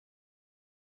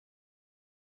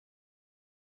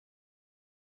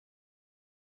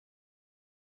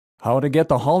How to get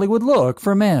the Hollywood look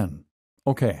for men.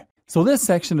 Okay, so this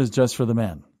section is just for the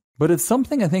men, but it's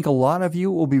something I think a lot of you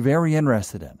will be very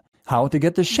interested in. How to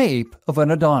get the shape of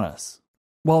an Adonis.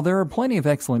 While there are plenty of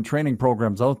excellent training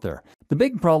programs out there, the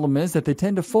big problem is that they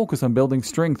tend to focus on building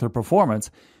strength or performance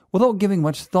without giving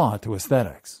much thought to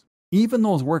aesthetics. Even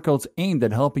those workouts aimed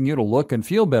at helping you to look and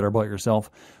feel better about yourself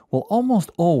will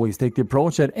almost always take the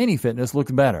approach that any fitness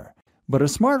looks better. But a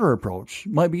smarter approach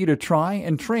might be to try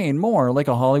and train more like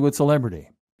a Hollywood celebrity.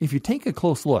 If you take a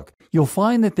close look, you'll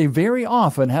find that they very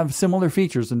often have similar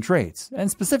features and traits,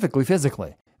 and specifically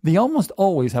physically. They almost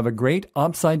always have a great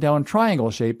upside-down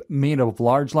triangle shape made of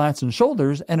large lats and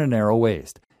shoulders and a narrow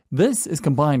waist. This is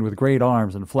combined with great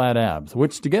arms and flat abs,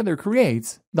 which together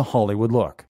creates the Hollywood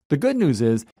look. The good news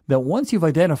is that once you've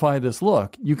identified this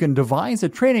look, you can devise a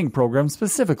training program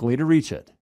specifically to reach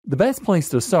it. The best place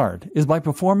to start is by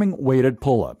performing weighted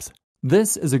pull-ups.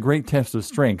 This is a great test of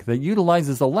strength that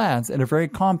utilizes the lats in a very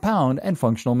compound and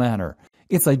functional manner.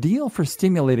 It's ideal for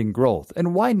stimulating growth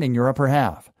and widening your upper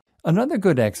half. Another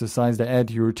good exercise to add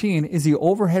to your routine is the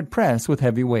overhead press with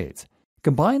heavy weights.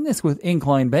 Combine this with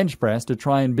incline bench press to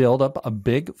try and build up a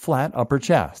big, flat upper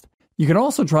chest. You can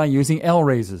also try using L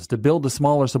raises to build the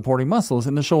smaller supporting muscles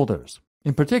in the shoulders.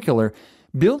 In particular,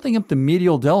 building up the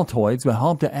medial deltoids will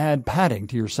help to add padding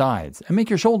to your sides and make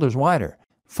your shoulders wider.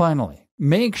 Finally,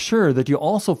 make sure that you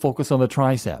also focus on the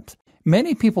triceps.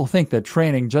 Many people think that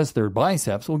training just their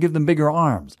biceps will give them bigger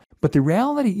arms, but the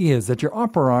reality is that your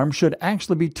upper arm should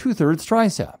actually be 2/3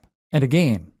 tricep. And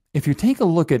again, if you take a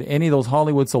look at any of those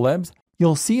Hollywood celebs,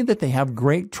 you'll see that they have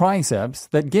great triceps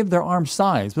that give their arms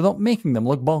size without making them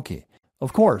look bulky.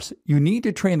 Of course, you need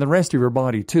to train the rest of your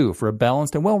body too for a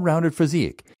balanced and well-rounded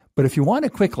physique. But if you want to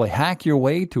quickly hack your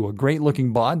way to a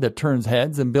great-looking bod that turns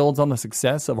heads and builds on the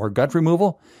success of our gut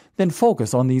removal, then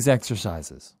focus on these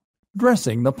exercises.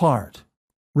 Dressing the part.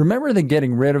 Remember that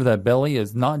getting rid of that belly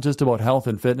is not just about health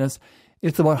and fitness,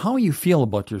 it's about how you feel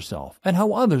about yourself and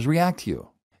how others react to you.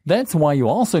 That's why you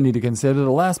also need to consider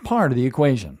the last part of the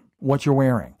equation, what you're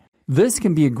wearing. This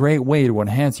can be a great way to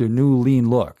enhance your new lean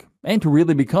look and to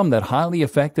really become that highly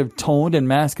effective, toned, and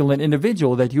masculine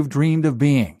individual that you've dreamed of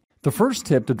being. The first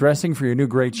tip to dressing for your new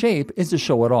great shape is to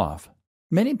show it off.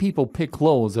 Many people pick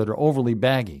clothes that are overly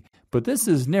baggy, but this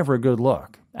is never a good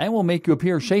look and will make you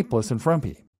appear shapeless and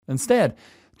frumpy. Instead,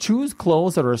 choose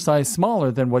clothes that are a size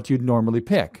smaller than what you'd normally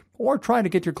pick, or try to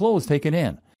get your clothes taken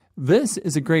in. This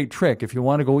is a great trick if you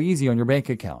want to go easy on your bank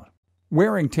account.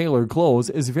 Wearing tailored clothes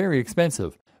is very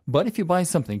expensive, but if you buy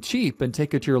something cheap and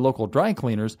take it to your local dry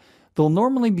cleaners, they'll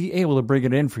normally be able to bring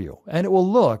it in for you, and it will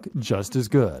look just as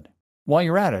good. While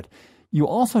you're at it, you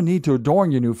also need to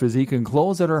adorn your new physique in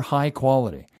clothes that are high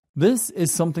quality. This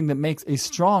is something that makes a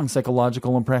strong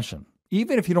psychological impression,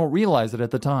 even if you don't realize it at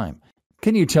the time.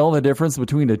 Can you tell the difference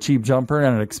between a cheap jumper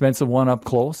and an expensive one up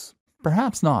close?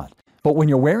 Perhaps not. But when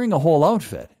you're wearing a whole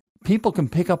outfit, people can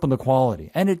pick up on the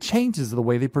quality, and it changes the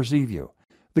way they perceive you.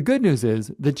 The good news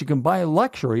is that you can buy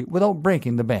luxury without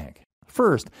breaking the bank.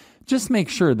 First, just make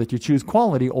sure that you choose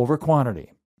quality over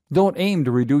quantity. Don't aim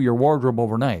to redo your wardrobe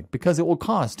overnight because it will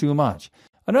cost too much.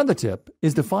 Another tip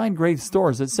is to find great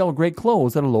stores that sell great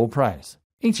clothes at a low price.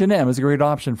 H&M is a great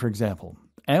option, for example,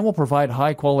 and will provide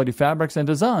high-quality fabrics and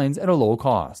designs at a low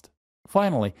cost.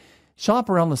 Finally, shop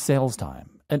around the sales time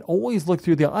and always look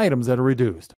through the items that are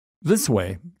reduced. This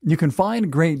way, you can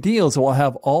find great deals that will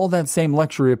have all that same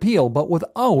luxury appeal but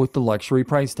without the luxury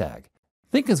price tag.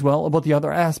 Think as well about the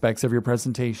other aspects of your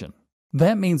presentation.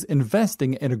 That means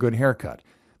investing in a good haircut,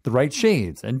 the right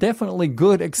shades, and definitely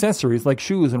good accessories like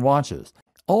shoes and watches.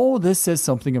 All this says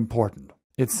something important.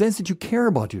 It says that you care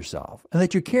about yourself and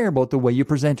that you care about the way you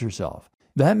present yourself.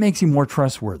 That makes you more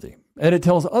trustworthy, and it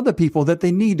tells other people that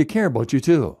they need to care about you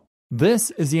too.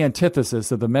 This is the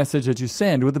antithesis of the message that you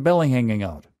send with the belly hanging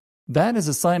out. That is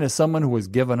a sign of someone who has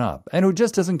given up and who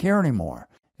just doesn't care anymore.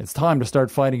 It's time to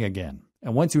start fighting again.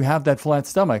 And once you have that flat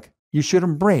stomach, you should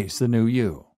embrace the new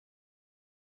you.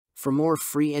 For more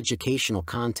free educational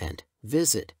content,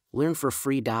 visit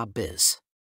learnforfree.biz.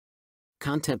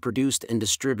 Content produced and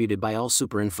distributed by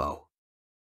AllSuperInfo.